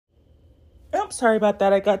I'm sorry about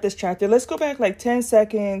that. I got distracted. Let's go back like 10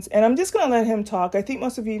 seconds, and I'm just going to let him talk. I think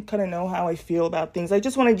most of you kind of know how I feel about things. I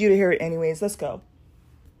just wanted you to hear it anyways. Let's go.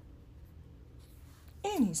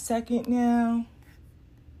 Any second now.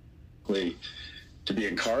 To be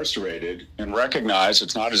incarcerated and recognize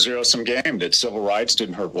it's not a zero-sum game, that civil rights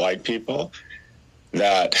didn't hurt white people,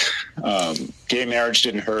 that gay marriage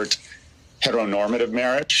didn't hurt heteronormative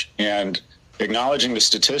marriage, and acknowledging the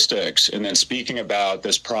statistics and then speaking about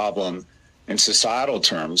this problem in societal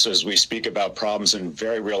terms as we speak about problems and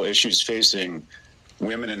very real issues facing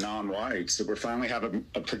women and non-whites, that we're finally having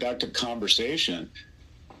a productive conversation.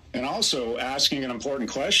 And also asking an important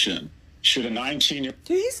question. Should a 19-year...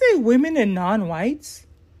 Did he say women and non-whites?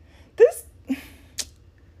 This...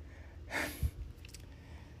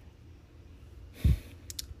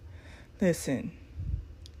 Listen.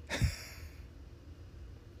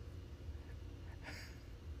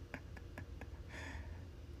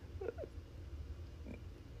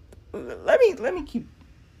 Let me keep...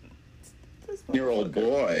 Year-old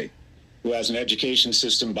boy who has an education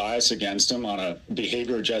system bias against him on a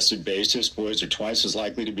behavior-adjusted basis, boys are twice as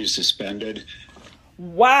likely to be suspended.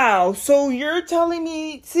 Wow. So you're telling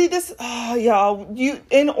me, see this, y'all,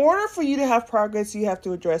 in order for you to have progress, you have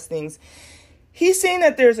to address things. He's saying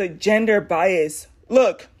that there's a gender bias.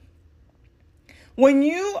 Look,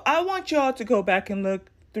 I want y'all to go back and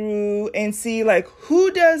look through and see, like,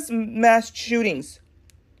 who does mass shootings?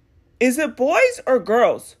 Is it boys or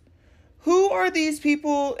girls? Who are these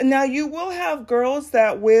people? Now, you will have girls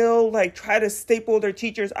that will, like, try to staple their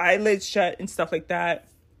teacher's eyelids shut and stuff like that.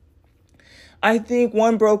 I think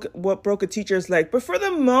one broke a teacher's leg. But for the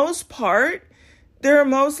most part, they're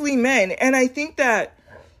mostly men. And I think that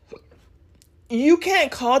you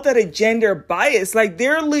can't call that a gender bias. Like,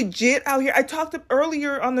 they're legit out here. I talked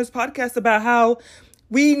earlier on this podcast about how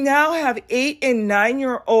we now have 8 and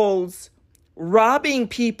 9-year-olds robbing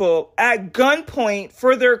people at gunpoint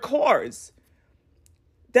for their cars.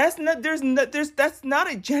 That's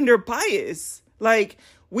not a gender bias. Like,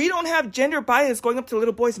 we don't have gender bias going up to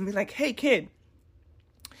little boys and be like, hey kid,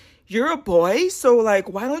 you're a boy, so like,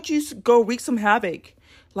 why don't you go wreak some havoc?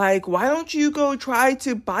 Like, why don't you go try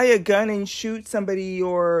to buy a gun and shoot somebody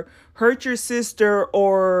or hurt your sister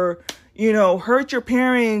or, you know, hurt your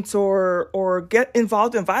parents or get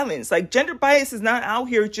involved in violence? Like, gender bias is not out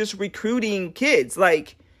here just recruiting kids.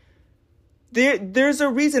 Like, there's a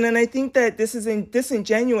reason. And I think that this is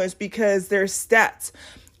disingenuous because there's stats.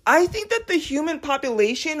 I think that the human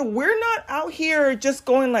population, we're not out here just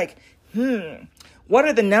going like, what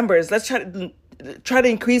are the numbers? Let's try to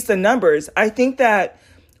increase the numbers. I think that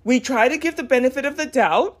we try to give the benefit of the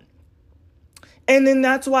doubt. And then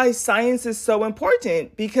that's why science is so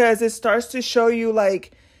important, because it starts to show you,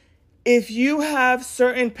 like, if you have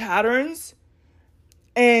certain patterns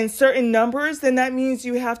and certain numbers, then that means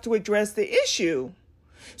you have to address the issue.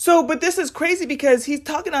 So, but this is crazy because he's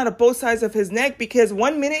talking out of both sides of his neck, because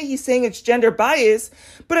one minute he's saying it's gender bias,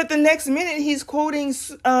 but at the next minute he's quoting,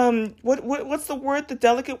 what's the word, the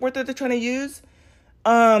delicate word that they're trying to use?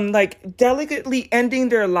 Like delicately ending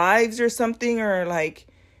their lives or something, or like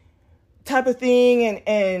type of thing.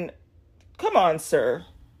 And come on, sir.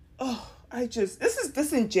 Oh, this is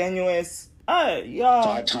disingenuous. Y'all.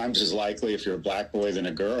 5 times as likely if you're a black boy than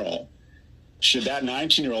a girl. Should that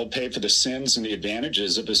 19-year-old pay for the sins and the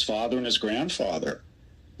advantages of his father and his grandfather?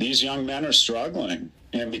 These young men are struggling,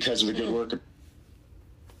 and because of the good work.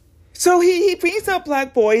 So he brings up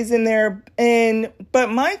black boys in there,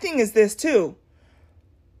 but my thing is this too.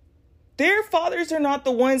 Their fathers are not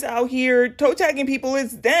the ones out here toe tagging people.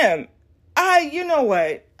 It's them. You know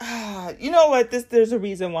what? There's a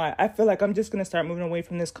reason why. I feel like I'm just gonna start moving away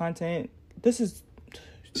from this content. This is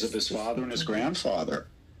of his father and his grandfather.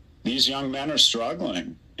 These young men are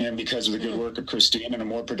struggling, and because of the good work of Christine and a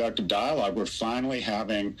more productive dialogue, we're finally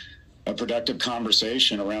having a productive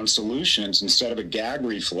conversation around solutions instead of a gag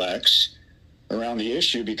reflex around the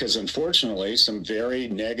issue, because unfortunately some very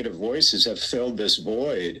negative voices have filled this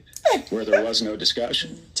void where there was no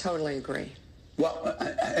discussion. Totally agree. Well,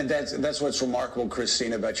 and that's what's remarkable,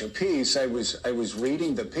 Christine, about your piece. I was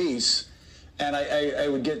reading the piece, and I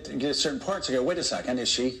would get certain parts. I go, wait a second,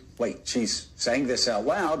 she's saying this out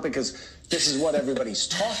loud because this is what everybody's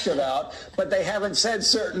talked about, but they haven't said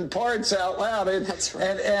certain parts out loud. That's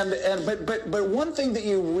right. But one thing that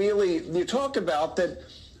you talk about that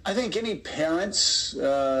I think any parents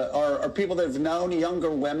or people that have known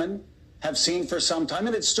younger women have seen for some time,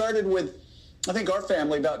 and it started with, I think, our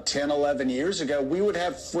family about 10, 11 years ago. We would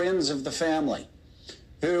have friends of the family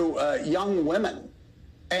who, young women,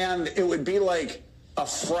 and it would be like, a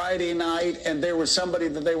Friday night and there was somebody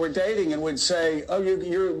that they were dating and would say, "Oh,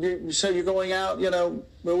 so you're going out,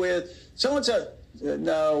 with so and so."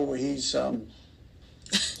 No, he's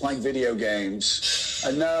playing video games.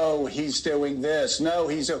 No, he's doing this. No,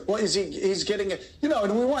 he's getting it.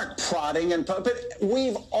 And we weren't prodding, but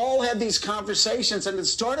we've all had these conversations, and it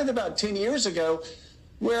started about 10 years ago,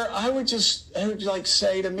 where I would like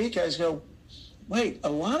say to Mika, wait, a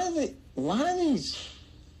lot of these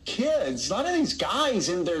kids, a lot of these guys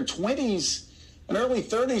in their 20s and early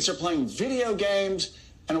 30s are playing video games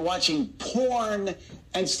and watching porn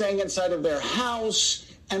and staying inside of their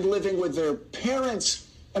house and living with their parents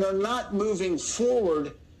and are not moving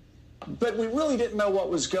forward. But we really didn't know what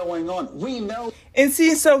was going on. We know. And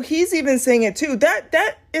see, so he's even saying it too.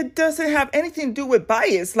 That it doesn't have anything to do with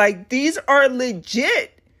bias. Like, these are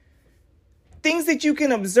legit things that you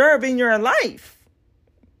can observe in your life.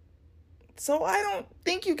 So I don't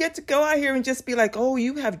think you get to go out here and just be like, oh,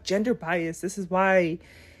 you have gender bias. This is why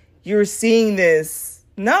you're seeing this.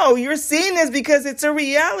 No, you're seeing this because it's a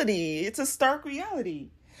reality. It's a stark reality.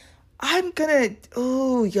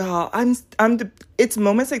 It's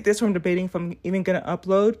moments like this where I'm debating if I'm even going to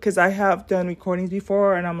upload, because I have done recordings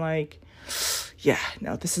before and I'm like, yeah,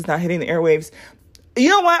 no, this is not hitting the airwaves. You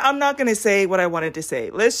know what? I'm not going to say what I wanted to say.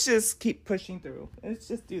 Let's just keep pushing through. Let's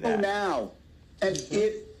just do that. Now, and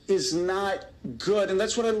it is not good. And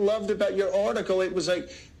that's what I loved about your article. It was like,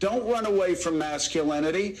 don't run away from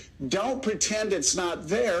masculinity. Don't pretend it's not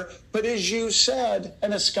there. But as you said,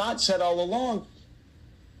 and as Scott said all along,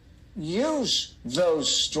 use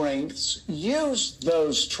those strengths, use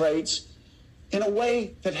those traits in a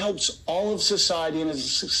way that helps all of society. And as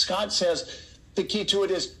Scott says, the key to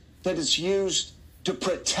it is that it's used to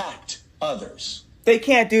protect others. They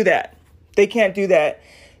can't do that. They can't do that.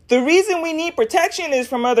 The reason we need protection is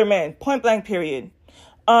from other men, point blank, period.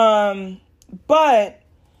 But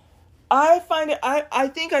I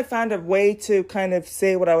think I found a way to kind of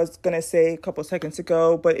say what I was going to say a couple seconds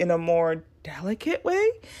ago, but in a more delicate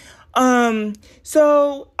way.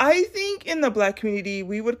 So I think in the Black community,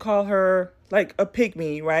 we would call her like a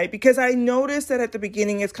pygmy, right? Because I noticed that at the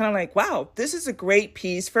beginning, it's kind of like, wow, this is a great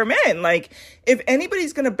piece for men. Like, if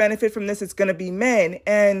anybody's going to benefit from this, it's going to be men.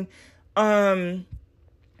 And,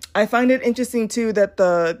 I find it interesting too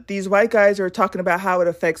that these white guys are talking about how it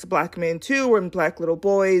affects Black men too, and Black little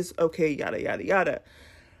boys. Okay, yada, yada, yada.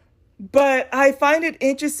 But I find it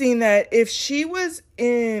interesting that if she was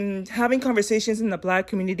in having conversations in the Black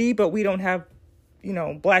community, but we don't have,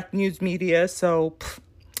 Black news media, so,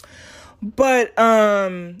 but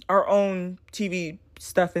our own TV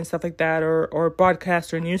stuff and stuff like that, or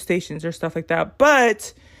broadcast or news stations or stuff like that.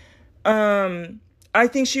 But I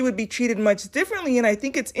think she would be treated much differently. And I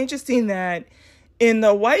think it's interesting that in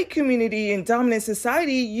the white community in dominant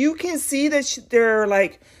society, you can see that they're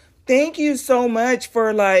like, thank you so much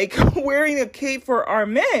for like wearing a cape for our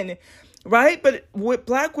men, right? But what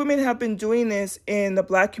Black women have been doing this in the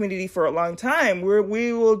Black community for a long time, where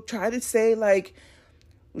we will try to say like,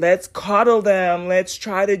 let's coddle them, let's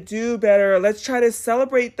try to do better, let's try to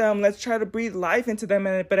celebrate them, let's try to breathe life into them.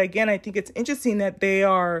 But again, I think it's interesting that they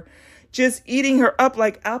are just eating her up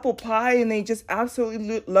like apple pie and they just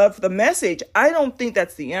absolutely love the message. I don't think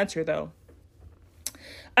that's the answer, though.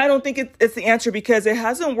 I don't think it's the answer because it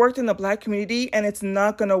hasn't worked in the Black community and it's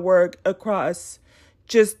not going to work across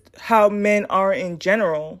just how men are in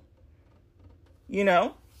general.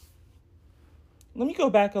 Let me go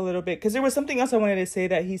back a little bit because there was something else I wanted to say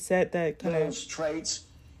that he said that kind of those traits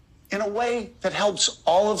in a way that helps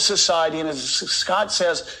all of society. And as Scott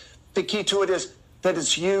says, the key to it is that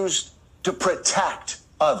it's used to protect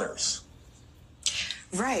others.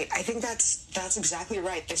 Right. I think that's exactly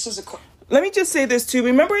right. This is Let me just say this too.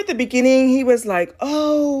 Remember at the beginning, he was like,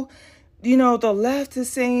 oh, the left is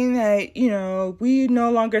saying that, we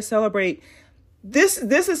no longer celebrate. This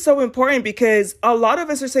is so important because a lot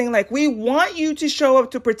of us are saying like, we want you to show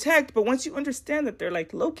up to protect. But once you understand that they're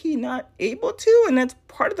like low key not able to, and that's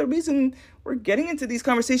part of the reason we're getting into these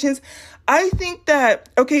conversations. I think that,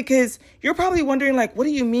 okay, because you're probably wondering like, what do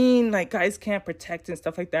you mean like guys can't protect and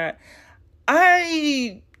stuff like that?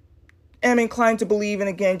 I am inclined to believe, and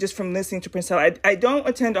again, just from listening to Princella, I don't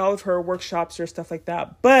attend all of her workshops or stuff like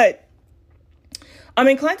that, but I'm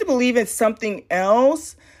inclined to believe it's something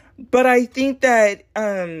else. But I think that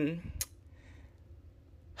I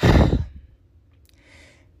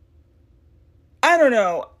don't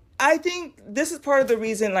know. I think this is part of the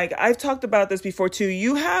reason, like I've talked about this before too.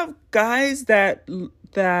 You have guys that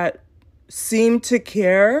seem to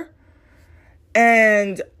care,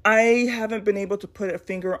 and I haven't been able to put a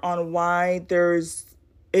finger on why there's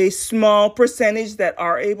a small percentage that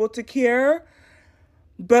are able to care.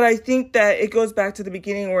 But I think that it goes back to the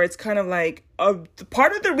beginning where it's kind of like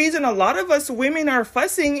part of the reason a lot of us women are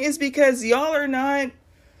fussing is because y'all are not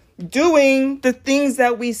doing the things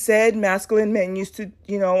that we said masculine men used to,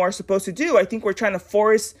 are supposed to do. I think we're trying to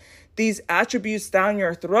force these attributes down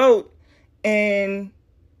your throat, and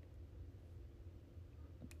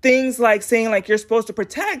things like saying like you're supposed to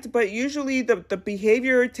protect, but usually the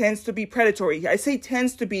behavior tends to be predatory. I say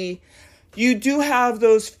tends to be. You do have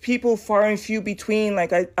those people far and few between.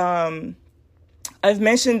 Like I've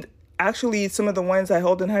mentioned actually some of the ones I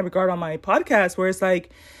hold in high regard on my podcast, where it's like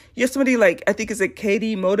you have somebody like, I think it's a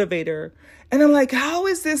KD motivator. And I'm like, how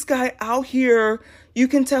is this guy out here? You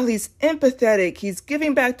can tell he's empathetic. He's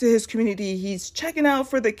giving back to his community. He's checking out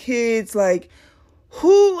for the kids. Like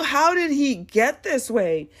how did he get this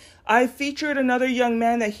way? I featured another young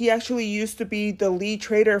man that he actually used to be the lead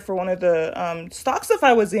trader for one of the stock stuff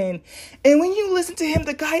I was in. And when you listen to him,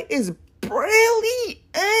 the guy is brilliant,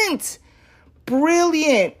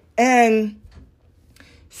 and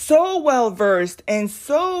so well-versed and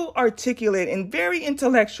so articulate and very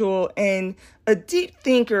intellectual and a deep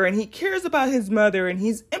thinker. And he cares about his mother, and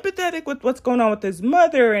he's empathetic with what's going on with his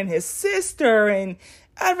mother and his sister, and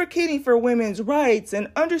advocating for women's rights and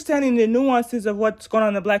understanding the nuances of what's going on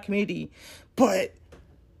in the Black community. But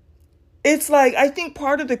it's like, I think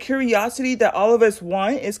part of the curiosity that all of us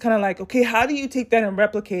want is kind of like, okay, how do you take that and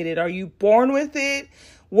replicate it? Are you born with it?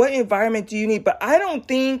 What environment do you need? But I don't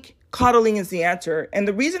think coddling is the answer. And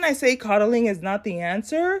the reason I say coddling is not the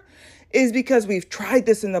answer is because we've tried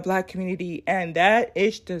this in the Black community, and that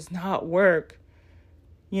ish does not work,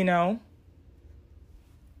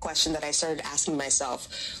 Question that I started asking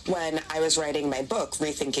myself when I was writing my book,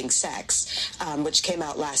 Rethinking Sex, which came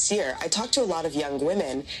out last year. I talked to a lot of young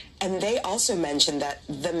women, and they also mentioned that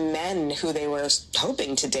the men who they were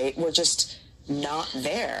hoping to date were just not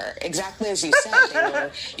there. Exactly as you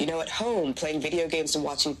said, they were, at home playing video games and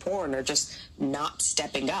watching porn, or just not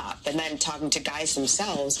stepping up. And then talking to guys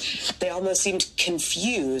themselves, they almost seemed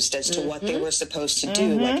confused as to what they were supposed to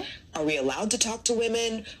do. Like, are we allowed to talk to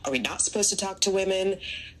women? Are we not supposed to talk to women?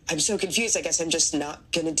 I'm so confused. I guess I'm just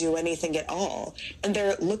not going to do anything at all. And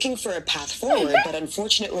they're looking for a path forward, but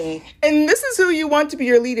unfortunately... And this is who you want to be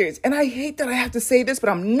your leaders. And I hate that I have to say this, but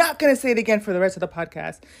I'm not going to say it again for the rest of the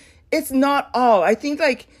podcast. It's not all. I think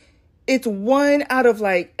like it's 1 out of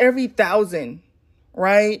like every 1,000,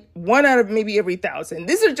 right? 1 out of maybe every 1,000.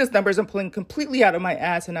 These are just numbers I'm pulling completely out of my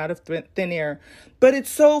ass and out of thin air. But it's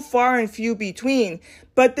so far and few between.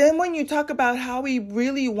 But then when you talk about how we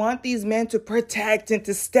really want these men to protect and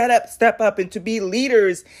to step up and to be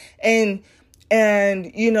leaders and be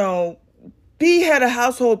head of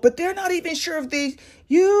household, but they're not even sure if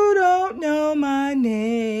you don't know my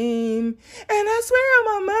name. And I swear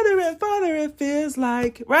on my mother and father, it feels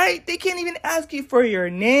like, right? They can't even ask you for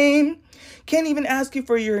your name, can't even ask you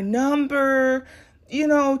for your number,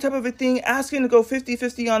 type of a thing. Asking to go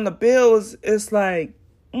 50-50 on the bills is like,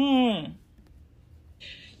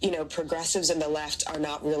 progressives and the left are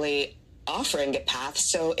not really offering a path.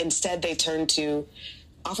 So instead they turn to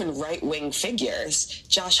often right-wing figures.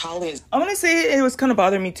 Josh Hawley is... I'm going to say it was kind of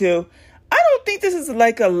bothering me too. I don't think this is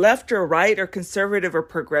like a left or right or conservative or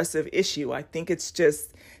progressive issue. I think it's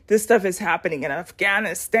just this stuff is happening in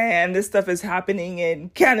Afghanistan. This stuff is happening in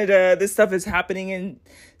Canada. This stuff is happening in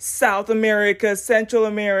South America, Central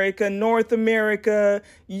America, North America,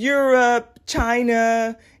 Europe,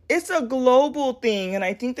 China. It's a global thing. And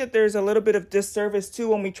I think that there's a little bit of disservice too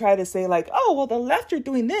when we try to say like, oh, well, the left are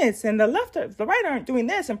doing this and the right aren't doing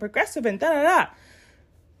this and progressive and da-da-da.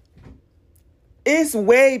 It's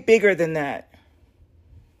way bigger than that.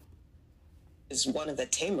 Is one of the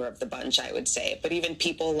tamer of the bunch, I would say. But even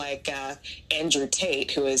people like Andrew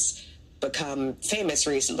Tate, who has become famous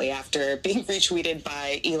recently after being retweeted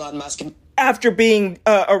by Elon Musk. After being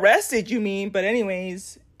arrested, you mean? But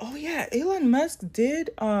anyways, oh yeah, Elon Musk did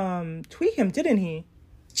tweet him, didn't he?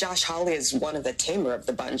 Josh Hawley is one of the tamer of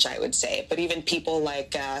the bunch, I would say. But even people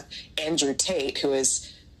like Andrew Tate, who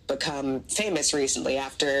has become famous recently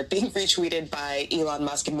after being retweeted by Elon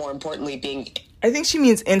Musk, and more importantly being... I think she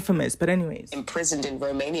means infamous, but anyways. Imprisoned in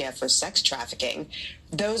Romania for sex trafficking.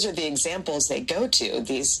 Those are the examples they go to,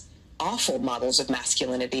 these awful models of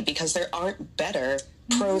masculinity, because there aren't better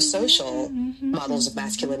pro-social models of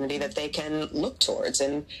masculinity that they can look towards.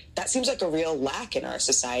 And that seems like a real lack in our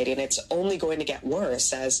society, and it's only going to get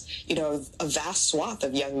worse as, a vast swath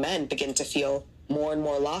of young men begin to feel more and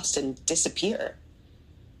more lost and disappear.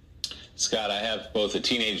 Scott, I have both a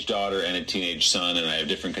teenage daughter and a teenage son, and I have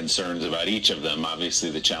different concerns about each of them.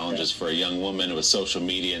 Obviously, the challenges for a young woman with social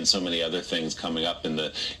media and so many other things coming up in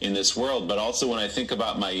this world. But also, when I think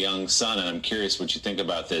about my young son, and I'm curious what you think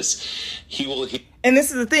about this, And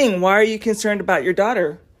this is the thing. Why are you concerned about your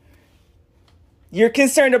daughter? You're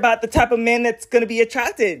concerned about the type of man that's going to be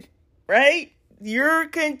attracted, right? You're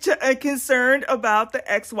concerned about the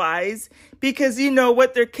XYs because you know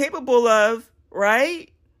what they're capable of, right?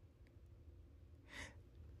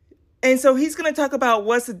 And so he's going to talk about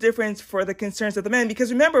what's the difference for the concerns of the men.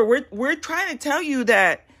 Because remember, we're trying to tell you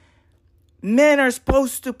that men are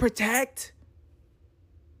supposed to protect,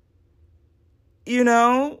 you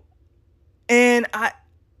know? And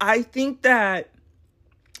I think that,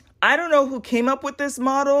 I don't know who came up with this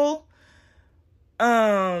model.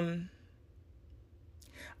 I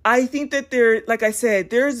think that like I said,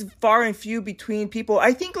 there's far and few between people.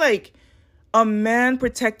 I think like a man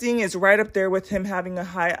protecting is right up there with him having a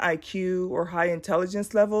high IQ or high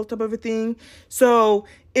intelligence level type of a thing. So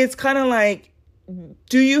it's kind of like,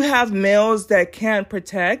 do you have males that can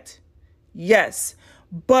protect? Yes.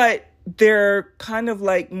 But they're kind of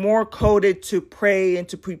like more coded to prey and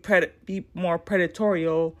to be more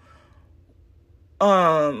predatorial.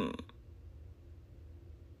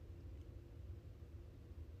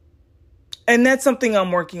 And that's something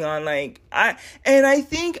I'm working on. I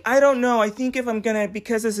think if I'm going to,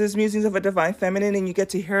 because this is Musings of a Divine Feminine and you get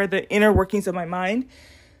to hear the inner workings of my mind,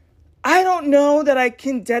 I don't know that I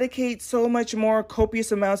can dedicate so much more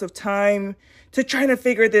copious amounts of time to trying to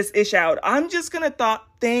figure this ish out. I'm just going to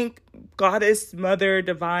thank Goddess, Mother,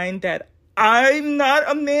 Divine that I'm not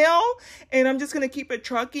a male, and I'm just going to keep it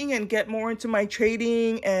trucking and get more into my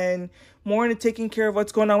trading and more into taking care of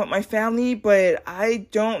what's going on with my family, but I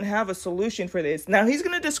don't have a solution for this. Now, he's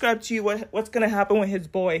going to describe to you what's going to happen with his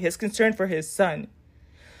boy, his concern for his son.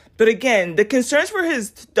 But again, the concerns for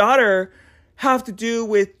his daughter have to do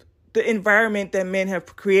with the environment that men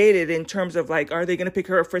have created in terms of like, are they going to pick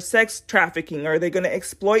her up for sex trafficking? Are they going to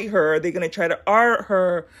exploit her? Are they going to try to art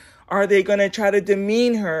her? Are they going to try to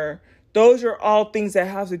demean her? Those are all things that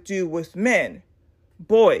have to do with men,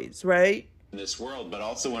 boys, right? In this world, but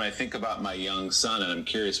also when I think about my young son, and I'm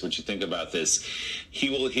curious what you think about this, he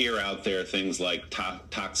will hear out there things like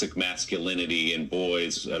toxic masculinity and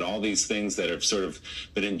boys and all these things that have sort of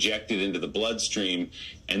been injected into the bloodstream.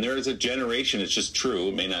 And there is a generation, it's just true,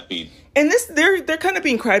 it may not be. And they're kind of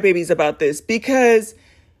being crybabies about this because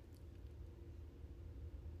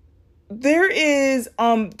there's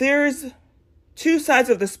two sides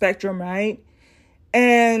of the spectrum, right?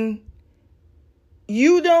 And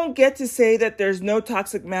you don't get to say that there's no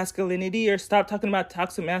toxic masculinity or stop talking about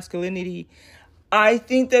toxic masculinity. I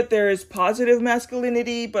think that there is positive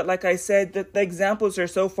masculinity, but like I said, the examples are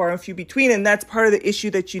so far and few between, and that's part of the issue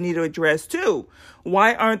that you need to address too.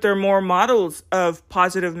 Why aren't there more models of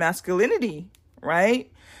positive masculinity, right?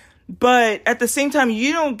 But at the same time,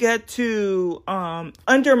 you don't get to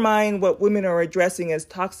undermine what women are addressing as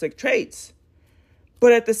toxic traits.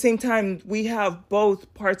 But at the same time, we have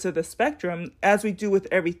both parts of the spectrum as we do with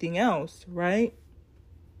everything else, right?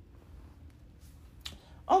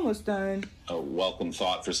 Almost done. A welcome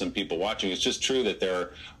thought for some people watching. It's just true that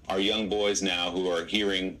there are young boys now who are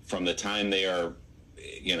hearing from the time they are,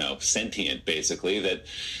 sentient, basically, that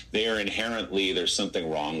they are inherently, there's something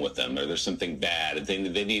wrong with them, or there's something bad.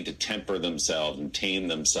 They need to temper themselves and tame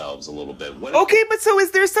themselves a little bit. Okay, but so is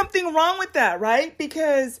there something wrong with that, right?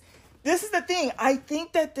 Because this is the thing. I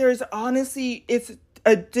think that there's honestly, it's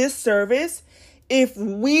a disservice if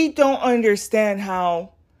we don't understand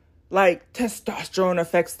how, like, testosterone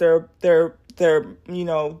affects their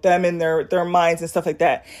them and their minds and stuff like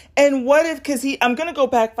that. And what if, because I'm going to go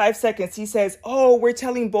back 5 seconds. He says, oh, we're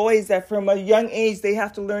telling boys that from a young age, they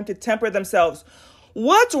have to learn to temper themselves.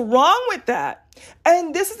 What's wrong with that?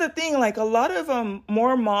 And this is the thing, like a lot of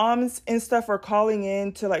more moms and stuff are calling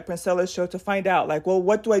in to like Princella's show to find out like, well,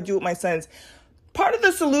 what do I do with my sons? Part of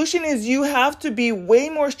the solution is you have to be way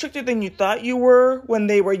more stricter than you thought you were when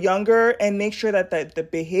they were younger and make sure that the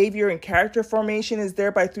behavior and character formation is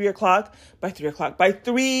there by 3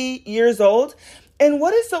 years old. And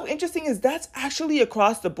what is so interesting is that's actually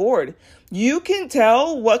across the board. You can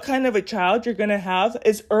tell what kind of a child you're going to have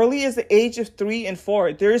as early as the age of 3 and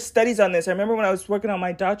 4. There's studies on this. I remember when I was working on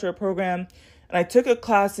my doctorate program and I took a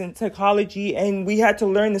class in psychology and we had to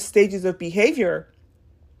learn the stages of behavior.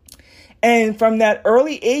 And from that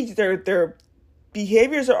early age, their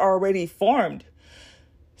behaviors are already formed.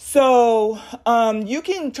 So you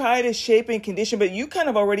can try to shape and condition, but you kind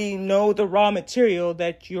of already know the raw material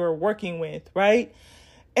that you're working with, right?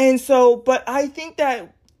 And so, but I think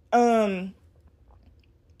that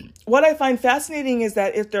what I find fascinating is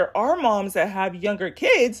that if there are moms that have younger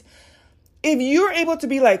kids, if you're able to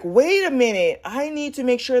be like, wait a minute, I need to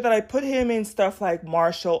make sure that I put him in stuff like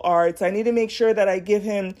martial arts. I need to make sure that I give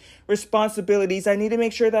him responsibilities. I need to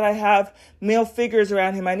make sure that I have male figures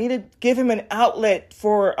around him. I need to give him an outlet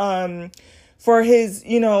for his,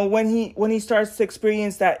 when he starts to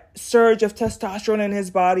experience that surge of testosterone in his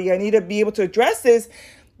body. I need to be able to address this.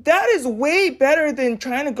 That is way better than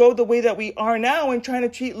trying to go the way that we are now and trying to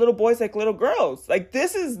treat little boys like little girls. Like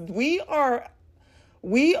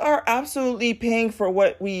we are absolutely paying for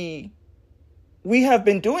what we have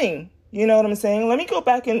been doing. You know what I'm saying? Let me go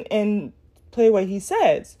back and play what he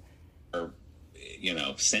says.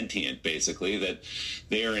 Sentient, basically, that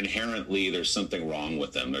they are inherently, there's something wrong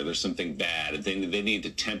with them, or there's something bad. They need to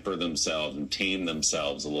temper themselves and tame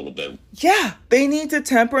themselves a little bit. Yeah, they need to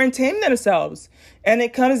temper and tame themselves. And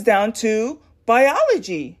it comes down to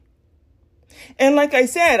biology. And like I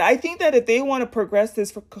said, I think that if they want to progress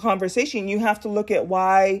this conversation, you have to look at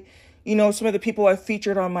why, some of the people I've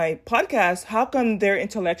featured on my podcast, how come they're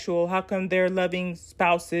intellectual? How come they're loving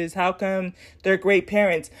spouses? How come they're great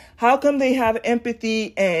parents? How come they have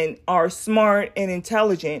empathy and are smart and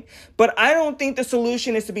intelligent? But I don't think the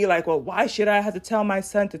solution is to be like, well, why should I have to tell my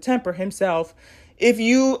son to temper himself? If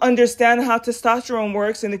you understand how testosterone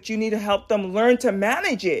works and that you need to help them learn to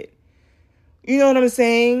manage it. You know what I'm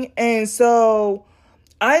saying? And so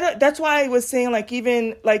that's why I was saying, like,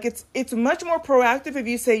 even like it's much more proactive if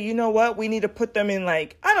you say, you know what, we need to put them in,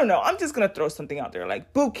 like, I don't know, I'm just going to throw something out there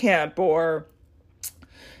like boot camp, or,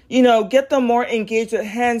 get them more engaged with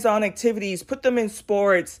hands-on activities, put them in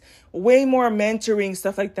sports, way more mentoring,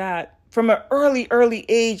 stuff like that from an early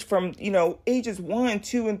age, from, ages 1,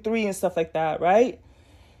 2, and 3 and stuff like that. Right.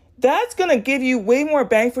 That's going to give you way more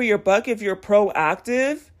bang for your buck if you're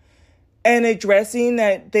proactive. And addressing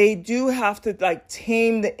that they do have to, like,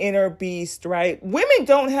 tame the inner beast, right? Women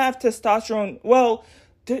don't have testosterone. Well,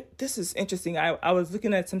 this is interesting. I was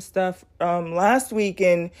looking at some stuff last week,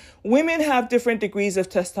 and women have different degrees of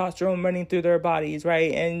testosterone running through their bodies,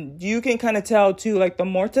 right? And you can kind of tell, too, like, the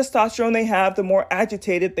more testosterone they have, the more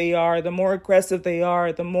agitated they are, the more aggressive they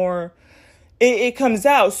are, the more it comes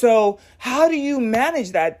out. So how do you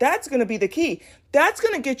manage that? That's going to be the key. That's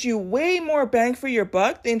going to get you way more bang for your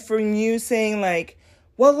buck than from you saying, like,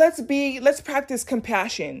 well, let's practice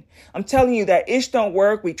compassion. I'm telling you that ish don't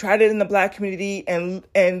work. We tried it in the Black community, and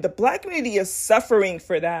the Black community is suffering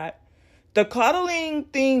for that. The coddling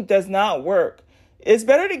thing does not work. It's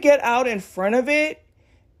better to get out in front of it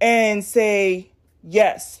and say,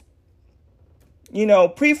 yes,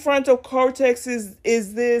 prefrontal cortex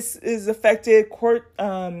is affected.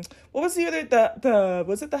 What was the other,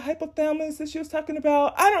 was it the hypothalamus that she was talking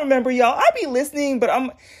about? I don't remember, y'all. I be listening, but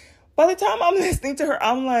by the time I'm listening to her,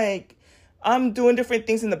 I'm like, I'm doing different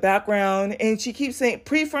things in the background, and she keeps saying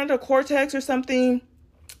prefrontal cortex or something.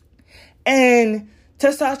 And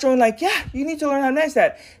testosterone, like, yeah, you need to learn how to manage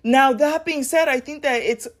that. Now, that being said, I think that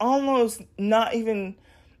it's almost not even,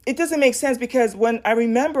 it doesn't make sense, because when I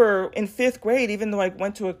remember in 5th grade, even though I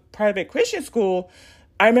went to a private Christian school,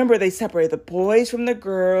 I remember they separated the boys from the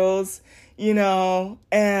girls, and,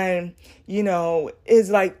 is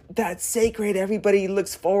like that sacred. Everybody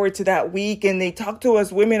looks forward to that week. And they talk to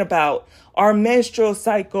us women about our menstrual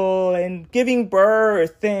cycle and giving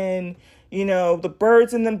birth and, the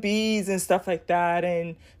birds and the bees and stuff like that,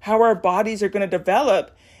 and how our bodies are going to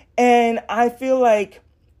develop. And I feel like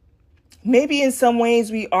maybe in some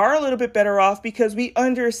ways we are a little bit better off because we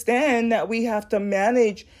understand that we have to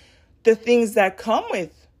manage the things that come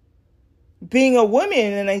with being a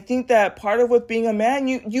woman. And I think that part of with being a man,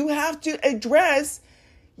 you have to address,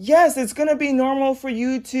 yes, it's going to be normal for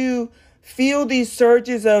you to feel these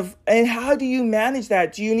surges of, and how do you manage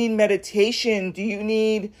that? Do you need meditation? Do you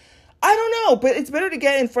need, I don't know, but it's better to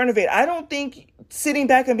get in front of it. I don't think sitting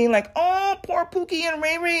back and being like, oh, poor Pookie and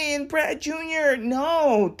Ray Ray and Brad Jr.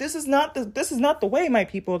 No, this is not the way, my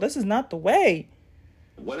people. This is not the way.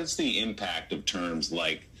 What is the impact of terms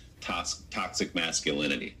like toxic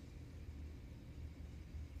masculinity?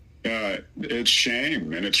 It's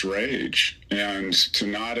shame and it's rage, and to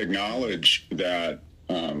not acknowledge that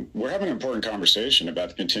we're having an important conversation about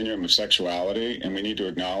the continuum of sexuality, and we need to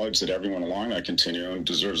acknowledge that everyone along that continuum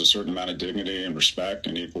deserves a certain amount of dignity and respect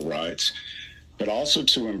and equal rights, but also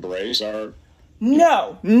to embrace our...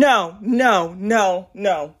 No.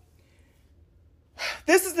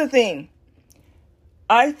 This is the thing.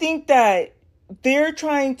 I think that they're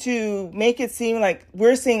trying to make it seem like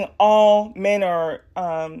we're saying all men are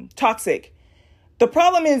toxic. The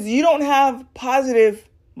problem is you don't have positive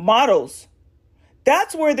models.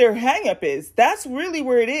 That's where their hang up is. That's really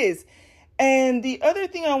where it is. And the other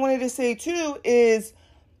thing I wanted to say too is,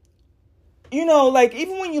 like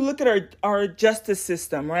even when you look at our justice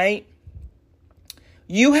system, right?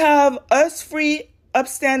 You have us free,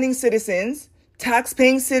 upstanding citizens,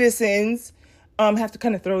 tax-paying citizens, have to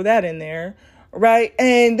kind of throw that in there, right?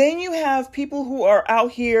 And then you have people who are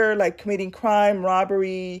out here like committing crime,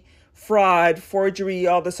 robbery, fraud, forgery,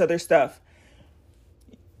 all this other stuff.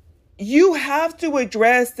 You have to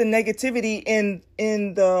address the negativity in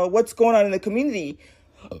the what's going on in the community.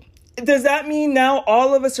 Does that mean now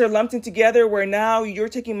all of us are lumped in together where now you're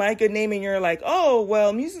taking my good name and you're like, oh,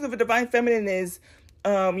 well, Musings of a Divine Feminine is,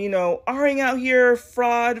 R-ing out here,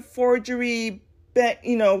 fraud, forgery,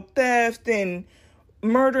 theft and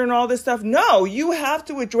murder and all this stuff? No, you have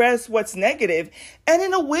to address what's negative. And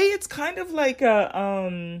in a way, it's kind of like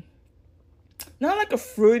not like a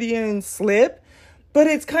Freudian slip, but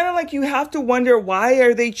it's kind of like you have to wonder, why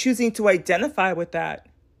are they choosing to identify with that?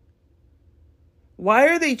 Why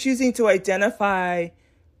are they choosing to identify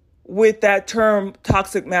with that term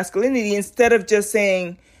toxic masculinity instead of just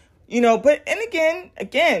saying, but, and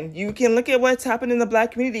again, you can look at what's happened in the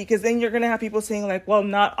Black community, because then you're going to have people saying like, well,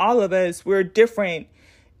 not all of us, we're different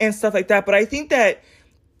and stuff like that. But I think that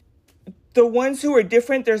the ones who are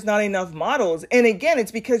different, there's not enough models. And again,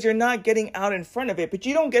 it's because you're not getting out in front of it, but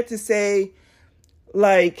you don't get to say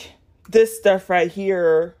like this stuff right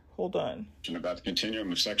here. Hold on. About the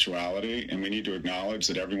continuum of sexuality, and we need to acknowledge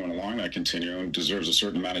that everyone along that continuum deserves a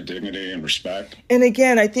certain amount of dignity and respect. And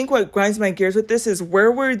again, I think what grinds my gears with this is,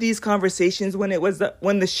 where were these conversations when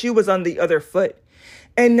when the shoe was on the other foot?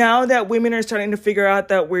 And now that women are starting to figure out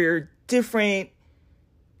that we're different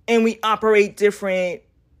and we operate different,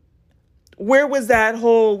 where was that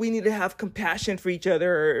whole we need to have compassion for each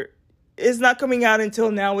other? It's not coming out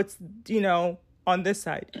until now. It's, on this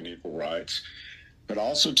side. And equal rights. But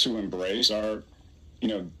also to embrace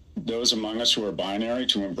those among us who are binary,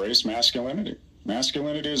 to embrace masculinity.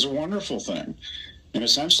 Masculinity is a wonderful thing. And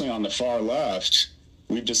essentially on the far left,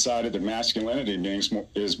 we've decided that masculinity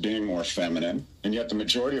is being more feminine. And yet the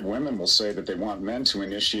majority of women will say that they want men to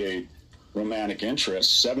initiate romantic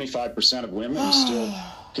interests. 75% of women still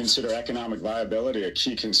consider economic viability a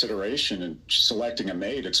key consideration in selecting a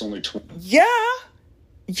mate. It's only 20. Yeah.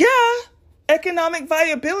 Economic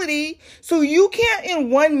viability. So you can't in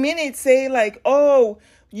 1 minute say like, oh,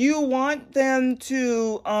 you want them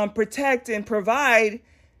to protect and provide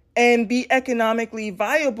and be economically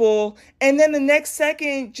viable, and then the next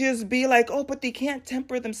second just be like, oh, but they can't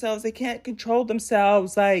temper themselves, they can't control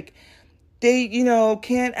themselves, like they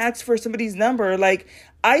can't ask for somebody's number. Like,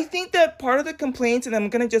 I think that part of the complaints, and I'm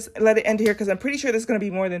gonna just let it end here because I'm pretty sure this is gonna be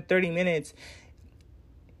more than 30 minutes.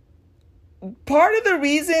 Part of the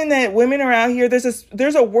reason that women are out here,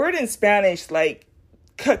 there's a word in Spanish like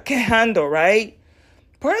quejando, right?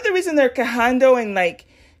 Part of the reason they're quejando and like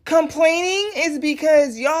complaining is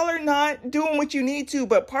because y'all are not doing what you need to.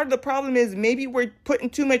 But part of the problem is maybe we're putting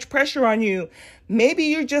too much pressure on you. Maybe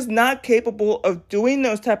you're just not capable of doing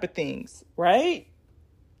those type of things, right?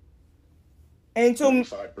 And so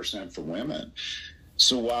 75% for women.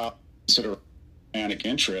 So while consider romantic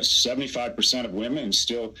interests, 75% of women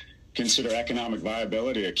still consider economic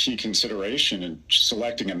viability a key consideration in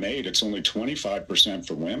selecting a mate. It's only 25%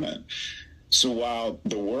 for women. So while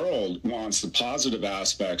the world wants the positive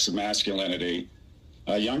aspects of masculinity,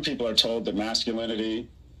 young people are told that masculinity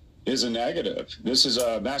is a negative.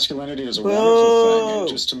 Masculinity is a wonderful thing. And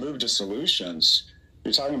just to move to solutions,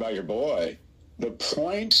 you're talking about your boy. The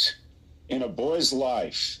point in a boy's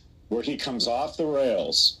life where he comes off the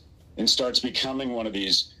rails and starts becoming one of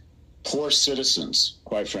these poor citizens,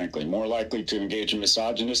 quite frankly, more likely to engage in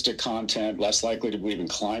misogynistic content, less likely to believe in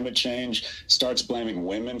climate change, starts blaming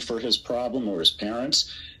women for his problem or his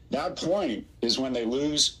parents. That point is when they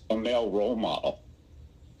lose a male role model.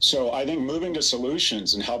 So I think moving to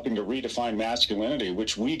solutions and helping to redefine masculinity,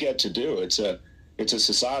 which we get to do, it's a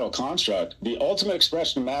societal construct. The ultimate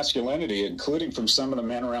expression of masculinity, including from some of the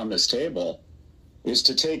men around this table, is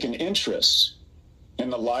to take an interest in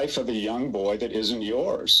the life of a young boy that isn't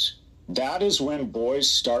yours. That is when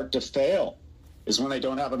boys start to fail, is when they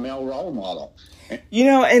don't have a male role model.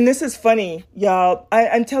 And this is funny, y'all.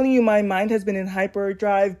 I'm telling you, my mind has been in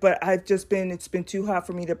hyperdrive, but it's been too hot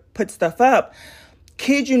for me to put stuff up.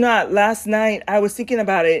 Kid you not, last night I was thinking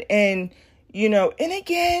about it, and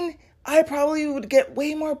again, I probably would get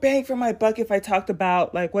way more bang for my buck if I talked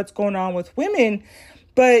about like what's going on with women.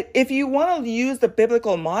 But if you want to use the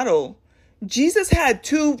biblical model, Jesus had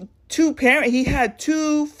two parents. He had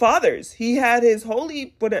two fathers. He had his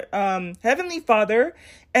heavenly father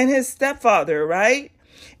and his stepfather, right?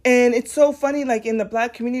 And it's so funny, like in the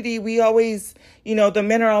Black community, we always, the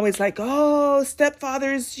men are always like, oh,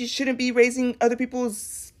 stepfathers, you shouldn't be raising other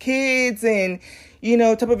people's kids and,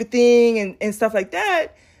 type of a thing and stuff like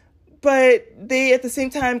that. But they at the same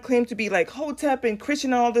time claim to be like Hotep and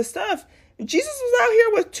Christian and all this stuff. Jesus was out here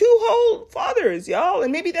with 2 whole fathers, y'all.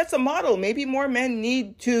 And maybe that's a model. Maybe more men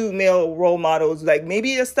need 2 male role models. Like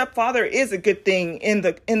maybe a stepfather is a good thing in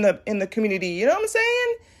the community. You know what I'm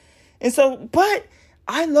saying? And so, but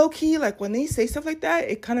I low key, like when they say stuff like that,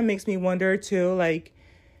 it kind of makes me wonder too, like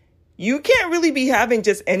you can't really be having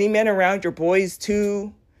just any men around your boys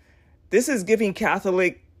too. This is giving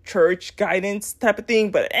Catholic Church guidance type of thing.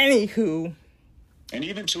 But anywho. And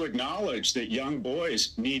even to acknowledge that young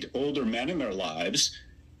boys need older men in their lives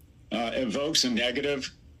evokes a negative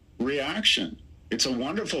reaction. It's a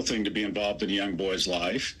wonderful thing to be involved in a young boy's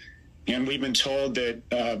life. And we've been told that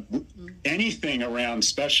anything around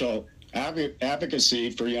special advocacy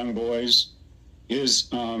for young boys is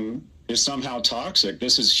somehow toxic.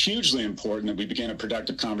 This is hugely important that we begin a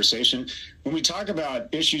productive conversation. When we talk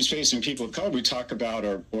about issues facing people of color, we talk about,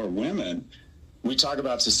 or women, we talk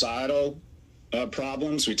about societal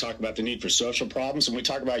problems, we talk about the need for social problems, and we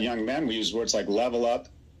talk about young men, we use words like level up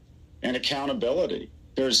and accountability.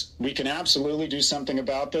 We can absolutely do something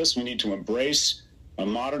about this. We need to embrace a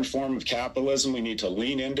modern form of capitalism. We need to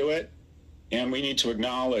lean into it. And we need to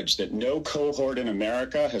acknowledge that no cohort in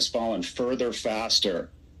America has fallen further faster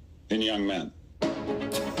than young men.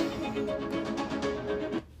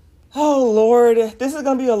 Oh, Lord. This is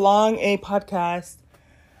going to be a long podcast.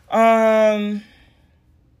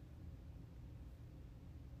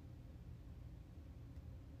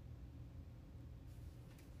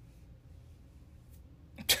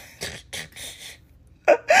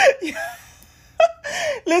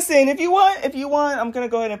 Listen, if you want, I'm going to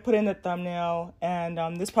go ahead and put in the thumbnail. And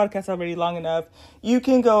this podcast is already long enough. You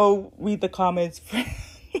can go read the comments for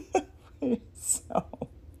yourself.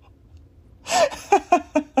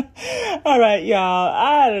 All right, y'all.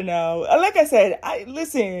 I don't know. Like I said,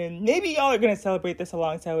 listen, maybe y'all are going to celebrate this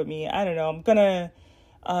alongside with me. I don't know. I'm going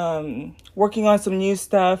to working on some new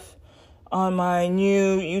stuff on my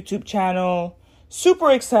new YouTube channel.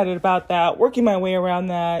 Super excited about that. Working my way around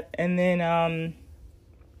that. And then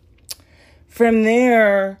from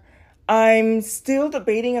there, I'm still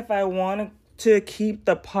debating if I want to keep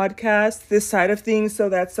the podcast, this side of things. So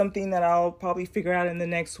that's something that I'll probably figure out in the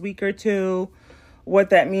next week or two, what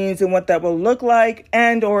that means and what that will look like.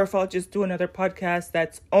 And or if I'll just do another podcast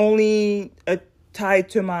that's only tied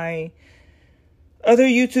to my other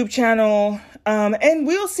YouTube channel. And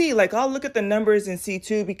we'll see, like, I'll look at the numbers and see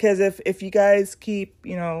too, because if you guys keep,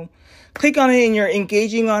 click on it and you're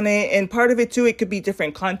engaging on it, and part of it too, it could be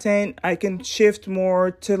different content. I can shift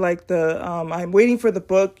more to like I'm waiting for the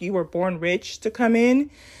book, You Were Born Rich, to come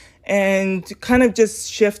in, and kind of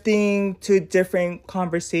just shifting to different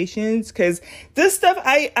conversations. Cause this stuff,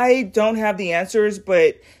 I don't have the answers,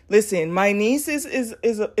 but listen, my niece is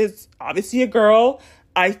obviously a girl.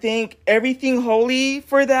 I think everything holy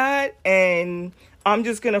for that, and I'm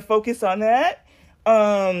just going to focus on that.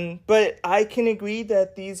 But I can agree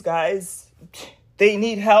that these guys, they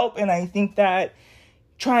need help. And I think that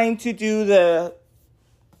trying to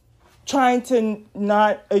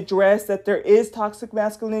not address that there is toxic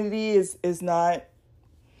masculinity is not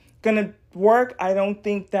going to work. I don't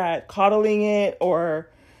think that coddling it or,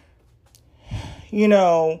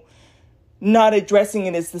 not addressing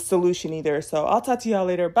it is the solution either. So I'll talk to y'all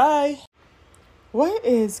later. Bye. What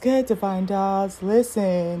is good, Divine Dolls?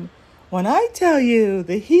 Listen, when I tell you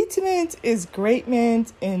the heatment is great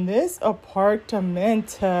mint in this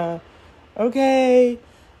apartment, okay?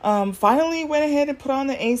 Finally went ahead and put on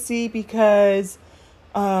the AC because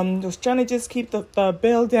was trying to just keep the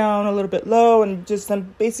bill down a little bit low, and just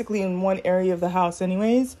I'm basically in one area of the house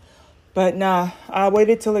anyways. But nah, I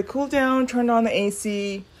waited till it cooled down, turned on the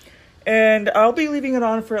AC. And I'll be leaving it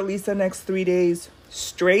on for at least the next 3 days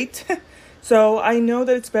straight. So I know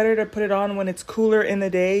that it's better to put it on when it's cooler in the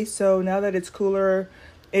day. So now that it's cooler,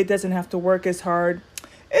 it doesn't have to work as hard.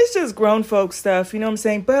 It's just grown folk stuff, you know what I'm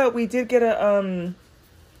saying? But we did get a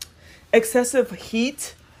excessive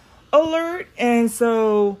heat alert. And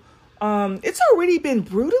so it's already been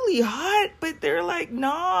brutally hot. But they're like,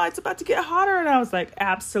 nah, it's about to get hotter. And I was like,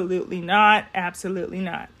 absolutely not. Absolutely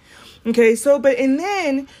not. Okay, and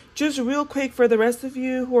then just real quick for the rest of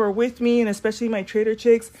you who are with me, and especially my trader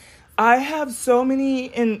chicks, I have so many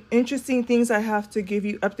interesting things I have to give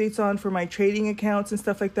you updates on for my trading accounts and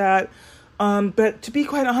stuff like that. But to be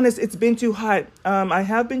quite honest, it's been too hot. I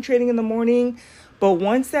have been trading in the morning, but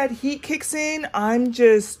once that heat kicks in, I'm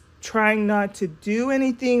just trying not to do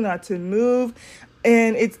anything, not to move.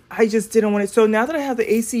 And I just didn't want it. So now that I have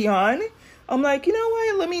the AC on, I'm like, you know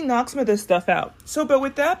what? Let me knock some of this stuff out. So, but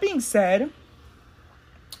with that being said,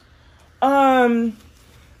 I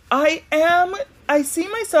see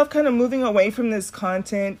myself kind of moving away from this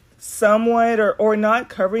content somewhat, or not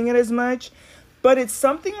covering it as much, but it's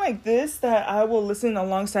something like this that I will listen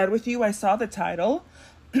alongside with you. I saw the title.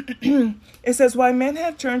 It says, Why Men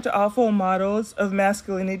Have Turned to Awful Models of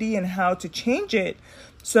Masculinity and How to Change It.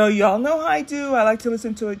 So y'all know how I do. I like to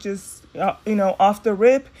listen to it just, off the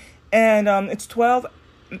rip. And it's 12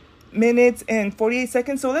 minutes and 48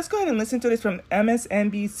 seconds. So let's go ahead and listen to this from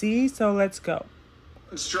MSNBC. So let's go.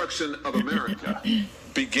 Construction of America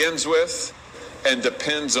begins with and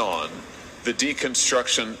depends on the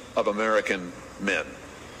deconstruction of American men.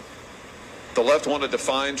 The left want to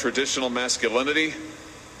define traditional masculinity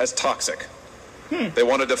as toxic. They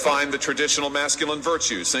want to define the traditional masculine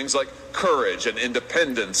virtues, things like courage and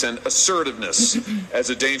independence and assertiveness, as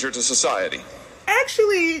a danger to society.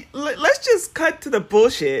 Actually, let's just cut to the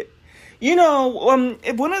bullshit. One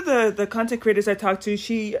of the content creators I talked to,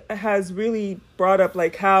 she has really brought up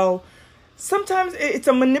like how sometimes it's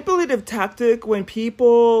a manipulative tactic when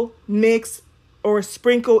people mix or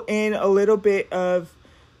sprinkle in a little bit of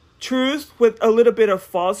truth with a little bit of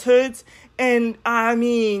falsehoods. And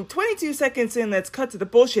 22 seconds in, let's cut to the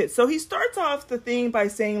bullshit. So he starts off the thing by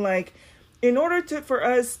saying, like, in order for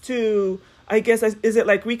us to, I guess, is it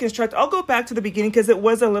like reconstruct? I'll go back to the beginning because it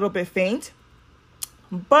was a little bit faint.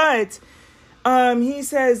 But he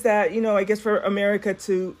says that, I guess for America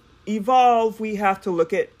to evolve, we have to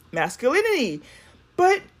look at masculinity.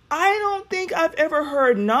 But I don't think I've ever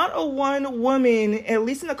heard not a one woman, at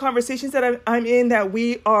least in the conversations that I'm in, that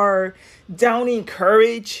we are downing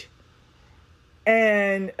courage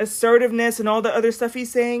and assertiveness and all the other stuff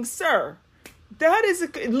he's saying. Sir, that is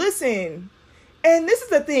listen. And this is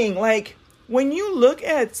the thing, like, when you look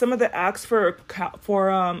at some of the acts for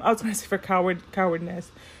cowardliness,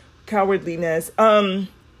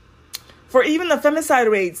 for even the femicide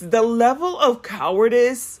rates, the level of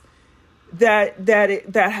cowardice that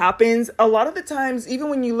happens a lot of the times, even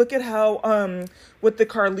when you look at how with the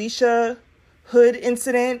Carlisha Hood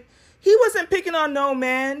incident, he wasn't picking on no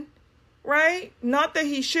man, right? Not that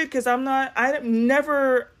he should, because I've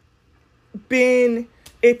never been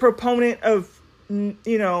a proponent of,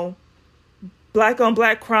 black on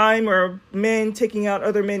black crime or men taking out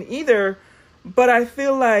other men either. But I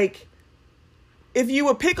feel like if you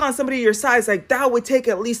would pick on somebody your size, like, that would take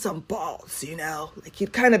at least some balls, like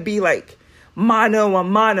you'd kind of be like mano a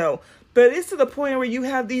mano. But it's to the point where you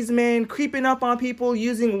have these men creeping up on people,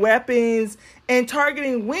 using weapons and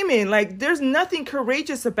targeting women. Like, there's nothing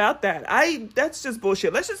courageous about that. That's just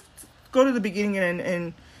bullshit. Let's just go to the beginning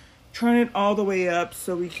and turn it all the way up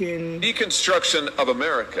so we can. Deconstruction of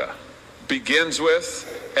America begins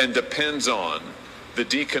with and depends on the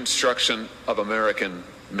deconstruction of American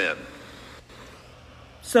men.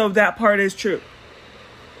 So that part is true.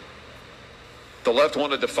 The left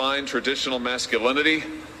want to define traditional masculinity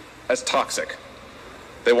as toxic.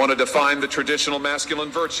 They want to define the traditional masculine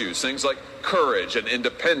virtues, things like courage and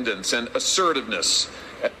independence and assertiveness.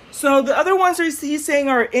 So the other ones he's saying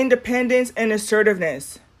are independence and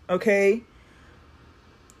assertiveness, okay?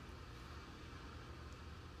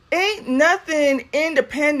 Ain't nothing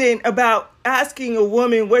independent about asking a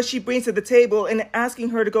woman what she brings to the table and asking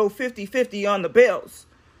her to go 50-50 on the bills,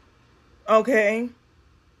 okay?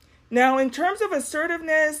 Now, in terms of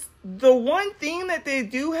assertiveness, the one thing that they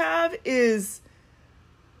do have is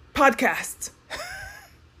podcasts.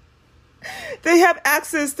 They have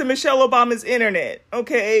access to Michelle Obama's internet,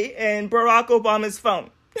 okay, and Barack Obama's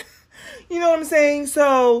phone. You know what I'm saying?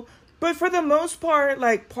 So, but for the most part,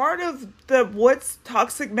 like, part of what's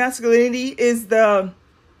toxic masculinity is the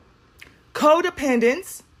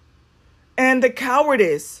codependence and the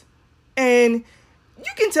cowardice. And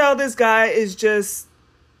you can tell this guy is just,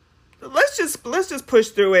 let's just push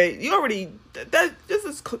through it.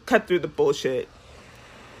 Just cut through the bullshit.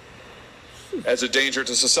 As a danger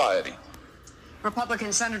to society.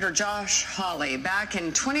 Republican Senator Josh Hawley back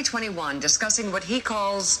in 2021 discussing what he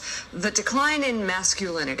calls the decline in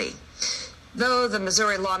masculinity. Though the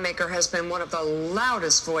Missouri lawmaker has been one of the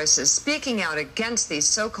loudest voices speaking out against these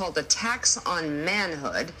so-called attacks on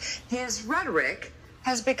manhood, his rhetoric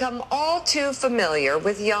has become all too familiar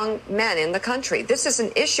with young men in the country. This is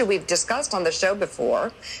an issue we've discussed on the show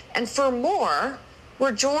before. And for more,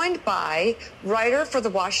 we're joined by writer for the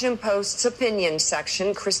Washington Post's opinion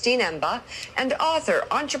section, Christine Emba, and author,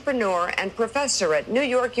 entrepreneur, and professor at New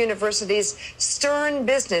York University's Stern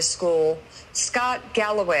Business School, Scott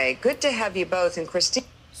Galloway. Good to have you both. And Christine.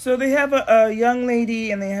 So they have a young lady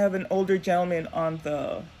and they have an older gentleman on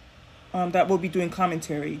the that will be doing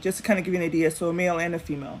commentary, just to kind of give you an idea. So a male and a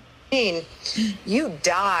female. You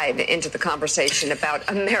dive into the conversation about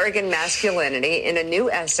American masculinity in a new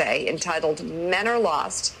essay entitled Men Are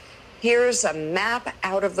Lost. Here's a map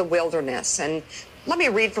out of the wilderness. And let me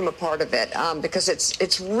read from a part of it because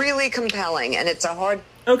it's really compelling and it's a hard...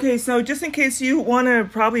 Okay, so just in case you want to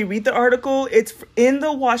probably read the article, it's in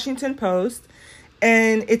the Washington Post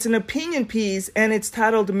and it's an opinion piece and it's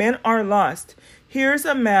titled Men Are Lost. Here's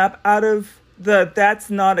a map out of the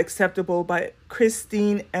That's Not Acceptable by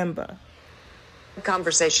Christine Emba.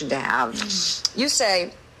 Conversation to have. You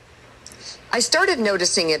say, I started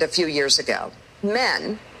noticing it a few years ago.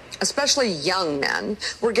 Men, especially young men,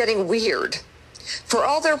 were getting weird. For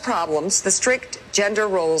all their problems, the strict gender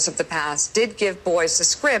roles of the past did give boys a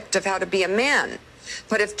script of how to be a man.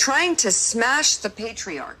 But if trying to smash the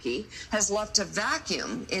patriarchy has left a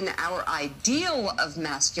vacuum in our ideal of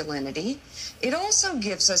masculinity, it also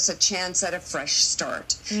gives us a chance at a fresh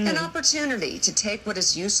start, an opportunity to take what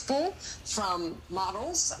is useful from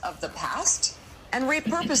models of the past and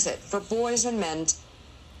repurpose it for boys and men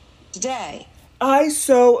today. I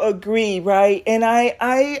so agree, right? And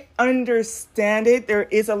I understand it. There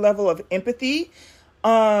is a level of empathy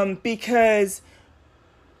because...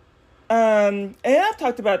 and I've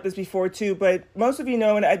talked about this before too, but most of you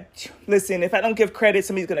know, and listen, if I don't give credit,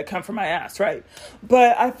 somebody's going to come for my ass, right?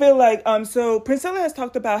 But I feel like, so Princella has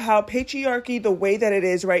talked about how patriarchy, the way that it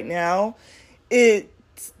is right now,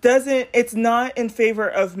 it's not in favor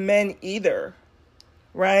of men either,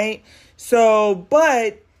 right? So,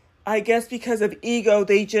 but I guess because of ego,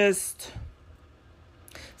 they just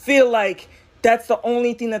feel like that's the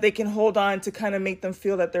only thing that they can hold on to kind of make them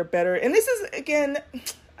feel that they're better. And this is, again...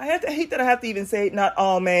 I hate that I have to even say not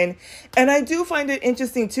all men. And I do find it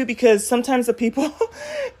interesting too, because sometimes the people,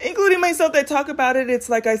 including myself, that talk about it, it's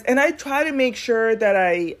like I try to make sure that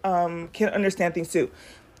I can understand things too.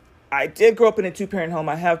 I did grow up in a 2-parent home.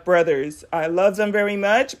 I have brothers. I love them very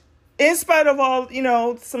much, in spite of all,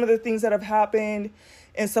 some of the things that have happened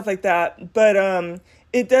and stuff like that. But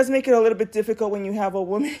it does make it a little bit difficult when you have a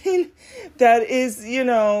woman that is,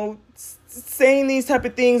 saying these type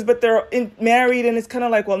of things, but they're married, and it's kind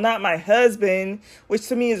of like, well, not my husband, which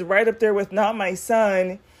to me is right up there with not my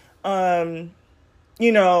son, type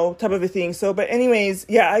of a thing. So, but anyways,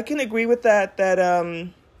 yeah, I can agree with that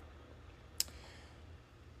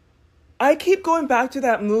I keep going back to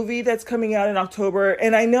that movie that's coming out in October,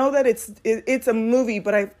 and I know that it's a movie,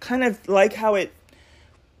 but I kind of like how it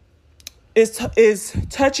is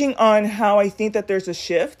touching on how I think that there's a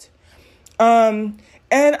shift.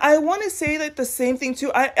 And I want to say that the same thing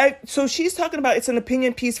too. So she's talking about it's an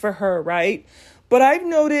opinion piece for her, right? But I've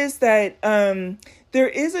noticed that there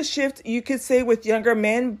is a shift, you could say, with younger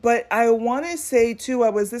men. But I want to say too, I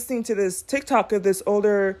was listening to this TikTok of this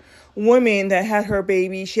older woman that had her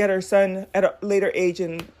baby. She had her son at a later age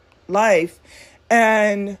in life,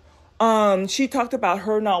 and she talked about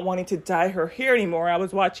her not wanting to dye her hair anymore. I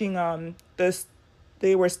was watching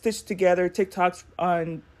they were stitched together TikToks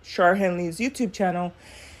on Char Henley's YouTube channel,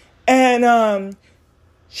 and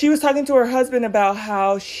she was talking to her husband about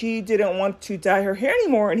how she didn't want to dye her hair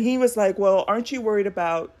anymore, and he was like, well, aren't you worried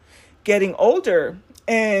about getting older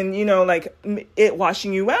and like it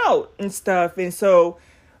washing you out and stuff? And so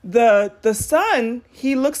the son,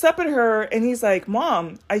 he looks up at her and he's like,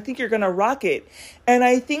 Mom, I think you're gonna rock it. And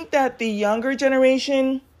I think that the younger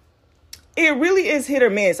generation, it really is hit or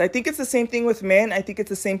miss. I think it's the same thing with men. I think it's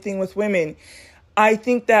the same thing with women. I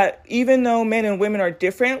think that even though men and women are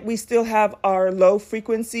different, we still have our low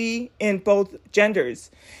frequency in both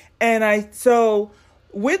genders. And so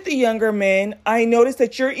with the younger men, I noticed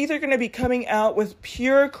that you're either going to be coming out with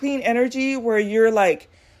pure clean energy where you're like,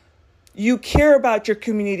 you care about your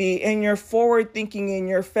community and you're forward thinking and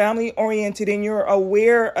you're family oriented and you're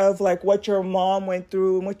aware of like what your mom went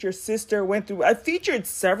through and what your sister went through. I featured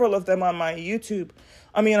several of them on my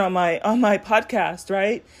on my podcast,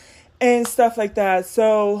 right? And stuff like that.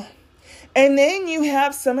 So, and then you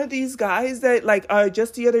have some of these guys that like,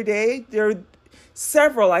 just the other day,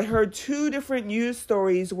 I heard 2 different news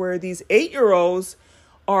stories where these 8-year-olds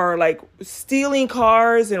are like stealing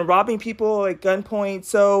cars and robbing people at gunpoint.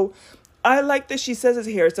 So I like that she says it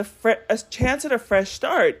here. It's a chance at a fresh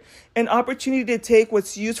start, an opportunity to take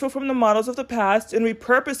what's useful from the models of the past and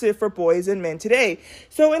repurpose it for boys and men today.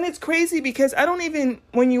 So, and it's crazy because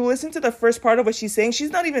when you listen to the first part of what she's saying,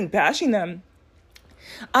 she's not even bashing them.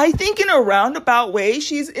 I think in a roundabout way,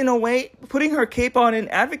 she's in a way putting her cape on and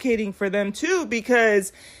advocating for them too,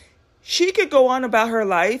 because she could go on about her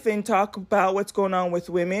life and talk about what's going on with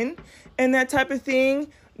women and that type of thing.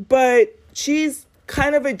 But she's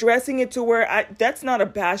kind of addressing it to where that's not a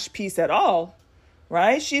bash piece at all,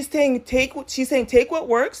 right? She's saying take what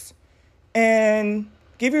works and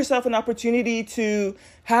give yourself an opportunity to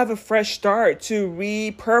have a fresh start, to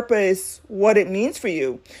repurpose what it means for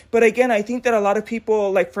you. But again, I think that a lot of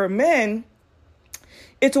people, like for men,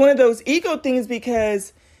 it's one of those ego things,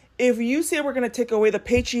 because if you say we're going to take away the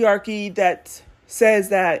patriarchy that says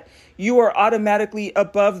that you are automatically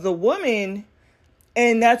above the woman,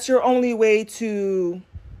 and that's your only way to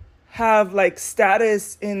have like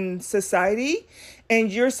status in society,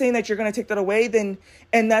 and you're saying that you're going to take that away, then,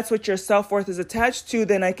 and that's what your self-worth is attached to,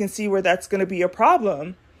 then I can see where that's going to be a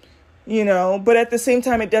problem, you know. But at the same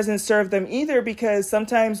time, it doesn't serve them either, because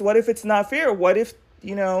sometimes what if it's not fair? What if,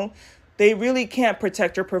 you know, they really can't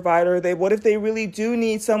protect or provide, or what if they really do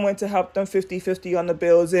need someone to help them 50-50 on the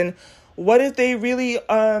bills? And what if they really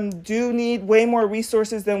do need way more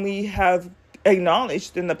resources than we have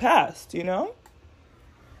acknowledged in the past, you know?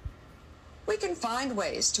 We can find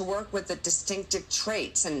ways to work with the distinctive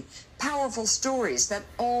traits and powerful stories that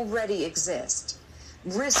already exist.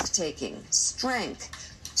 Risk-taking,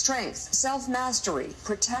 strength, self-mastery,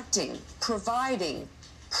 protecting, providing,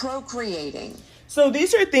 procreating. So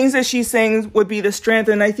these are things that she's saying would be the strength.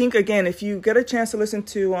 And I think, again, if you get a chance to listen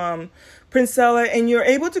to Princella and you're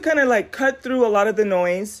able to kind of like cut through a lot of the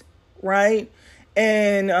noise, right?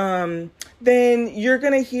 And then you're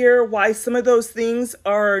going to hear why some of those things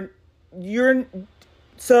are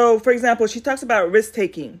so for example, she talks about risk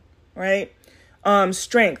taking, right?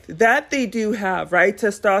 Strength that they do have, right?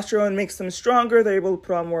 Testosterone makes them stronger. They're able to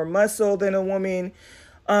put on more muscle than a woman.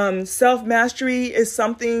 Self-mastery is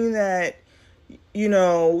something that, you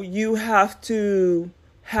know, you have to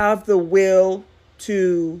have the will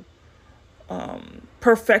to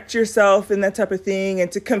perfect yourself and that type of thing,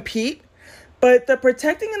 and to compete. But the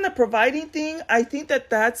protecting and the providing thing, I think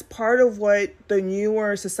that that's part of what the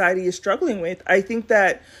newer society is struggling with. I think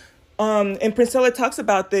that, and Princella talks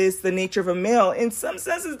about this, the nature of a male. In some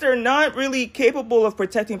senses, they're not really capable of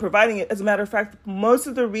protecting, providing it. As a matter of fact, most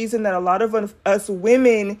of the reason that a lot of us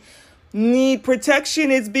women need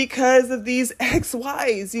protection is because of these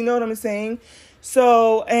XYs. You know what I'm saying?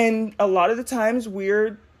 So, and a lot of the times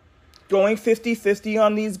we're going 50-50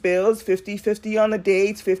 on these bills, 50-50 on the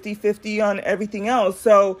dates, 50-50 on everything else.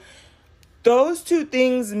 So those two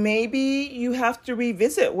things, maybe you have to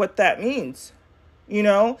revisit what that means, you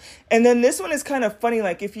know? And then this one is kind of funny.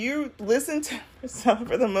 Like if you listen to yourself,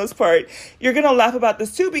 for the most part, you're going to laugh about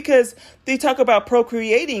this too, because they talk about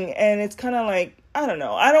procreating, and it's kind of like, I don't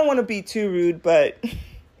know. I don't want to be too rude, but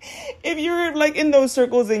if you're like in those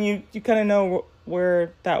circles, then you kind of know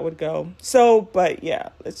where that would go. So, but yeah,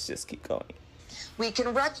 let's just keep going. We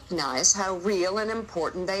can recognize how real and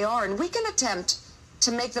important they are, and we can attempt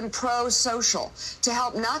to make them pro-social, to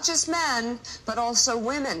help not just men, but also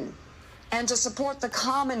women, and to support the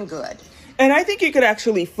common good. And I think you could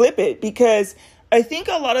actually flip it, because I think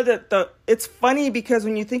a lot of it's funny, because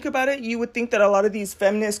when you think about it, you would think that a lot of these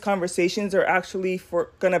feminist conversations are actually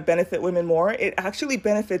going to benefit women more. It actually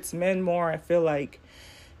benefits men more, I feel like.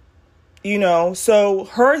 You know, so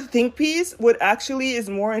her think piece is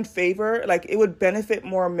more in favor, like it would benefit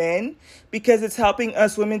more men, because it's helping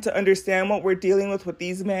us women to understand what we're dealing with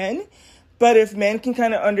these men. But if men can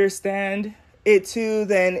kind of understand it too,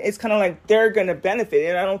 then it's kind of like they're going to benefit.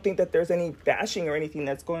 And I don't think that there's any bashing or anything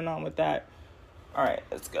that's going on with that. All right,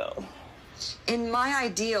 let's go. In my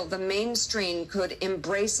ideal, the mainstream could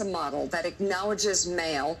embrace a model that acknowledges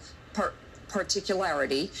male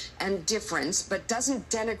particularity and difference, but doesn't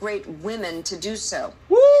denigrate women to do so.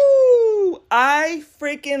 Woo! I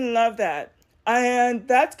freaking love that. And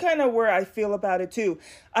that's kind of where I feel about it too.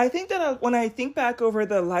 I think that when I think back over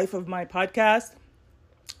the life of my podcast,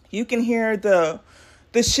 you can hear the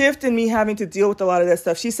shift in me having to deal with a lot of that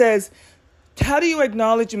stuff. She says, how do you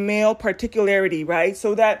acknowledge male particularity, right?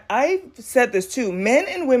 So that I've said this too. Men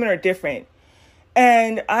and women are different.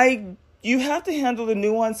 And you have to handle the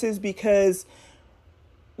nuances, because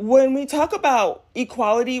when we talk about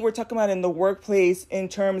equality, we're talking about in the workplace in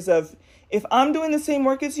terms of, if I'm doing the same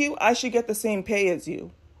work as you, I should get the same pay as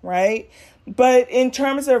you, right? But in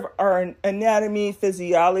terms of our anatomy,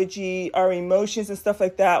 physiology, our emotions and stuff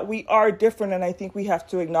like that, we are different. And I think we have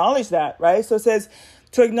to acknowledge that, right? So it says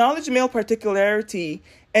to acknowledge male particularity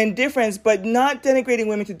and difference, but not denigrating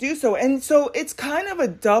women to do so. And so it's kind of a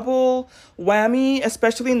double whammy,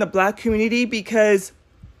 especially in the Black community, because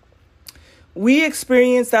we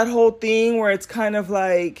experience that whole thing where it's kind of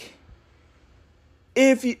like,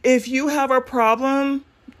 if you have a problem,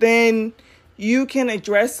 then you can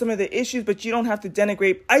address some of the issues, but you don't have to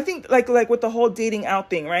denigrate. I think like with the whole dating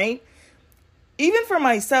out thing, right? Even for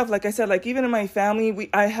myself, like I said, like even in my family,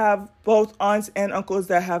 I have both aunts and uncles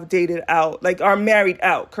that have dated out, like are married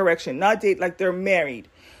out, correction, not date, like they're married,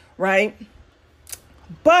 right?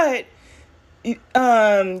 But you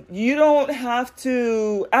don't have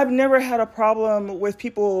to, I've never had a problem with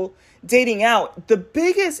people dating out. The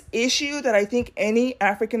biggest issue that I think any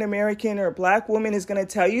African American or Black woman is going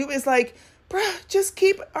to tell you is like, bruh, just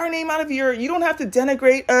keep our name out of you don't have to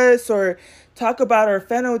denigrate us or talk about our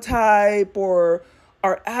phenotype or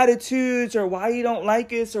our attitudes or why you don't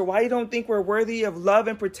like us or why you don't think we're worthy of love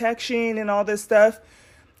and protection and all this stuff.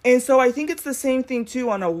 And so I think it's the same thing too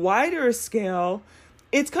on a wider scale.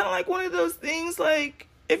 It's kind of like one of those things like,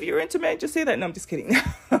 if you're into men, just say that. No, I'm just kidding.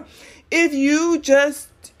 If you just,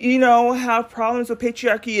 have problems with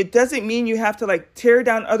patriarchy, it doesn't mean you have to like tear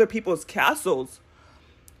down other people's castles.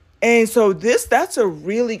 And so that's a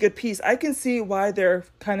really good piece. I can see why they're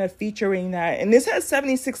kind of featuring that. And this has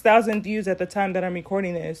 76,000 views at the time that I'm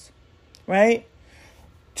recording this, right?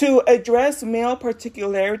 To address male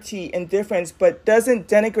particularity and difference, but doesn't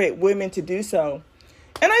denigrate women to do so.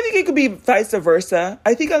 And I think it could be vice versa.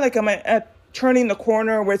 I think I'm at turning the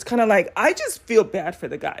corner where it's kind of like, I just feel bad for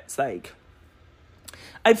the guys. Like,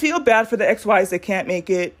 I feel bad for the XYs that can't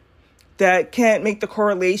make it, that can't make the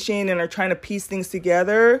correlation and are trying to piece things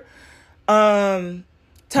together,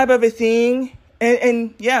 type of a thing.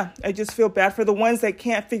 And yeah, I just feel bad for the ones that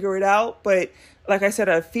can't figure it out. But like I said,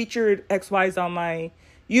 I've featured XYs on my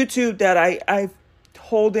YouTube that I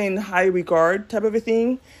hold in high regard, type of a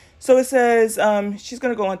thing. So it says, she's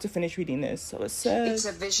going to go on to finish reading this. So it says,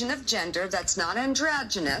 it's a vision of gender that's not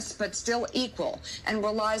androgynous, but still equal and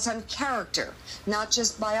relies on character, not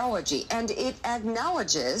just biology. And it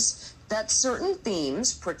acknowledges that certain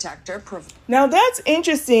themes protect her. Now that's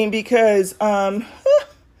interesting because,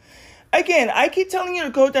 again, I keep telling you to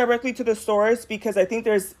go directly to the source because I think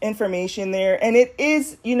there's information there. And it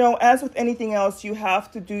is, as with anything else, you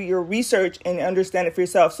have to do your research and understand it for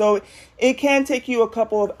yourself. So it can take you a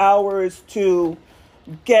couple of hours to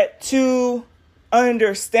get to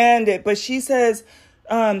understand it. But she says,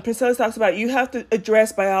 Priscilla talks about you have to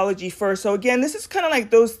address biology first. So again, this is kind of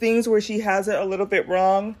like those things where she has it a little bit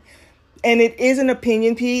wrong. And it is an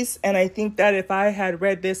opinion piece. And I think that if I had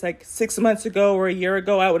read this like 6 months ago or a year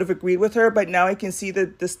ago, I would have agreed with her. But now I can see the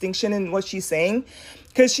distinction in what she's saying.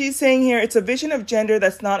 Because she's saying here, it's a vision of gender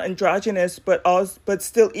that's not androgynous, but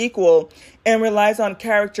still equal and relies on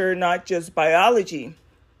character, not just biology.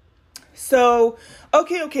 So,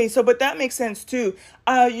 okay. So, but that makes sense too.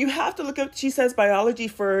 You have to look up, she says biology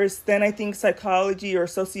first, then I think psychology or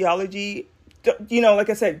sociology.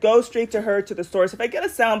 Like I said, go straight to her, to the source. If I get a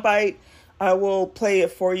soundbite, I will play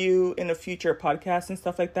it for you in a future podcast and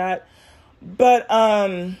stuff like that. But,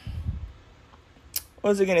 what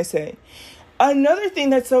was I going to say? Another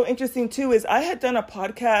thing that's so interesting too is I had done a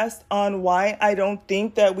podcast on why I don't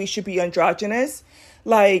think that we should be androgynous.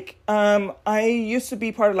 Like, I used to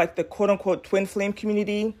be part of like the quote unquote twin flame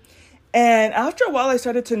community. And after a while, I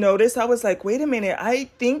started to notice, I was like, wait a minute, I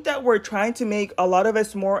think that we're trying to make a lot of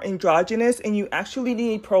us more androgynous and you actually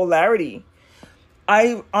need polarity.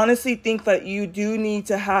 I honestly think that you do need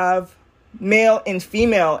to have male and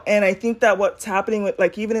female. And I think that what's happening with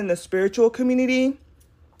like even in the spiritual community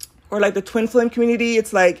or like the twin flame community,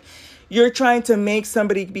 it's like you're trying to make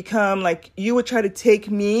somebody become like you would try to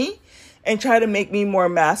take me and try to make me more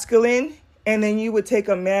masculine. And then you would take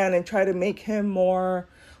a man and try to make him more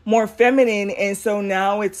feminine. And so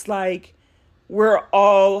now it's like we're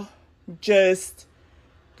all just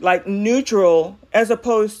like neutral, as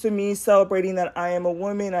opposed to me celebrating that I am a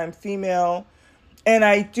woman, I'm female, and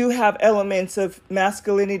I do have elements of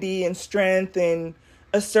masculinity and strength and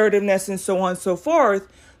assertiveness and so on and so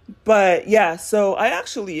forth. But yeah, so I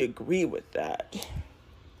actually agree with that.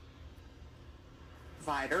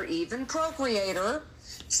 Provider, even procreator,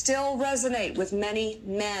 still resonate with many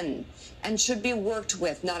men and should be worked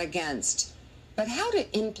with, not against. But how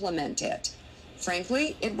to implement it?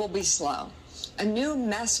 Frankly, it will be slow. A new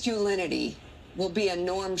masculinity will be a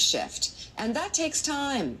norm shift, and that takes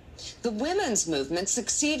time. The women's movement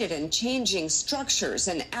succeeded in changing structures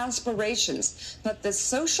and aspirations, but the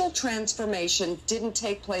social transformation didn't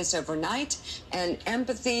take place overnight, and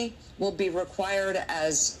empathy will be required,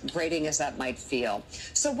 as grating as that might feel.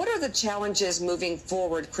 So what are the challenges moving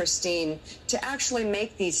forward, Christine, to actually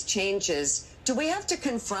make these changes? Do we have to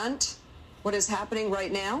confront what is happening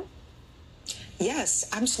right now? Yes,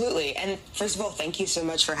 absolutely. And first of all, thank you so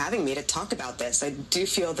much for having me to talk about this. I do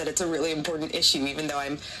feel that it's a really important issue, even though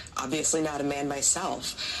I'm obviously not a man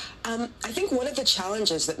myself. I think one of the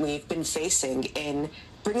challenges that we've been facing in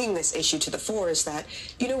bringing this issue to the fore is that,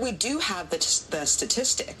 we do have the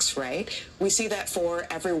statistics, right? We see that for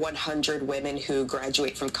every 100 women who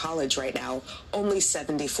graduate from college right now, only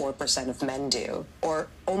 74% of men do, or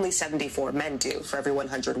only 74 men do for every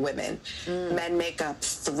 100 women. Men make up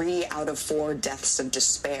 3 out of 4 deaths of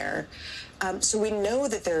despair. So we know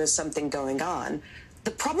that there is something going on.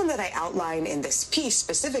 The problem that I outline in this piece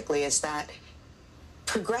specifically is that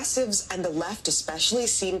progressives and the left especially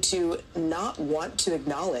seem to not want to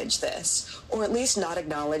acknowledge this, or at least not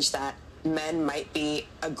acknowledge that men might be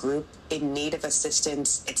a group in need of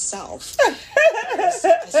assistance itself. I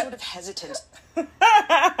sort of hesitant.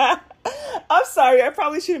 I'm sorry, I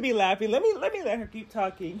probably shouldn't be laughing. Let me let her keep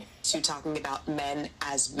talking. To talking about men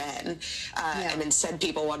as men. And instead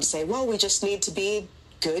people want to say, well, we just need to be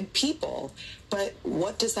good people. But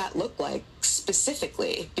what does that look like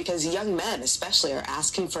specifically? Because young men especially are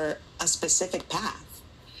asking for a specific path.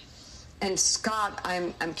 And Scott,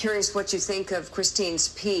 I'm curious what you think of Christine's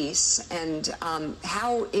piece and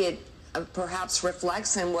how it perhaps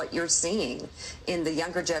reflects on what you're seeing in the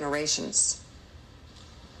younger generations.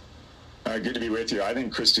 Good to be with you. I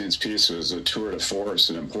think Christine's piece was a tour de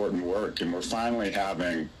force and important work, and we're finally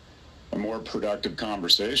having a more productive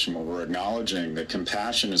conversation where we're acknowledging that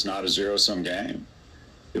compassion is not a zero-sum game,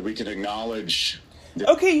 that we can acknowledge.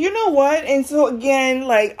 Okay, you know what? And so again,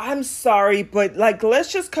 I'm sorry, but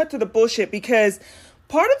let's just cut to the bullshit, because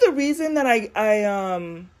part of the reason that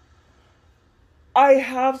I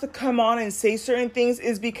have to come on and say certain things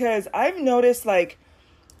is because I've noticed,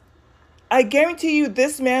 I guarantee you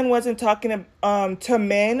this man wasn't talking to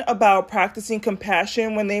men about practicing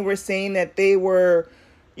compassion when they were saying that they were,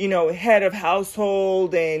 head of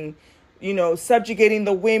household and, subjugating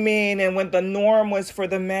the women, and when the norm was for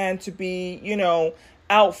the man to be,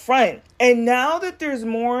 out front. And now that there's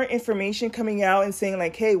more information coming out and saying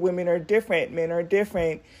hey, women are different, men are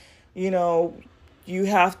different, you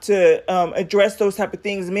have to address those type of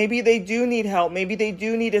things. Maybe they do need help. Maybe they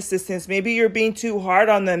do need assistance. Maybe you're being too hard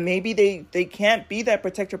on them. Maybe they can't be that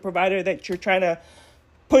protector provider that you're trying to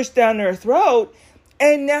push down their throat.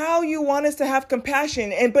 And now you want us to have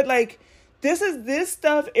compassion. But this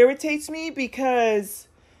stuff irritates me because,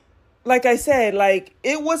 like I said,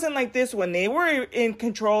 it wasn't like this when they were in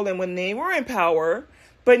control and when they were in power.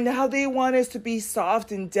 But now they want us to be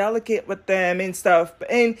soft and delicate with them and stuff.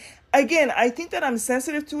 And again, I think that I'm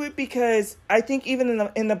sensitive to it because I think even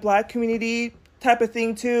in the Black community type of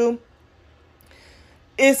thing too,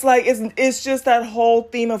 it's just that whole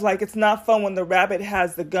theme of it's not fun when the rabbit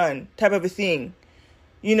has the gun type of a thing.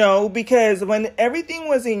 Because when everything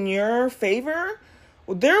was in your favor,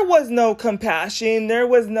 there was no compassion, there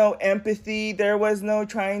was no empathy, there was no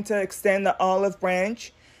trying to extend the olive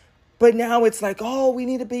branch. But now it's we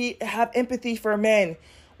need to have empathy for men.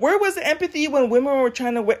 Where was the empathy when women were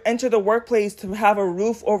trying to enter the workplace to have a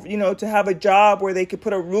roof over, to have a job where they could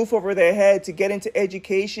put a roof over their head, to get into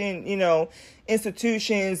education,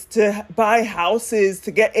 institutions, to buy houses,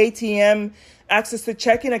 to get ATM access to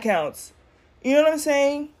checking accounts? You know what I'm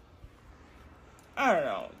saying? I don't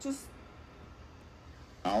know. Just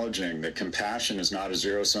acknowledging that compassion is not a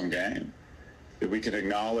zero-sum game, that we can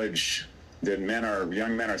acknowledge that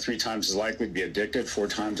young men are 3 times as likely to be addicted, 4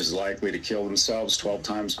 times as likely to kill themselves, 12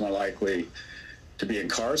 times more likely to be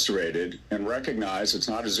incarcerated, and recognize it's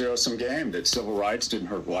not a zero-sum game, that civil rights didn't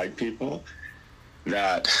hurt white people,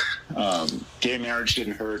 that gay marriage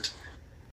didn't hurt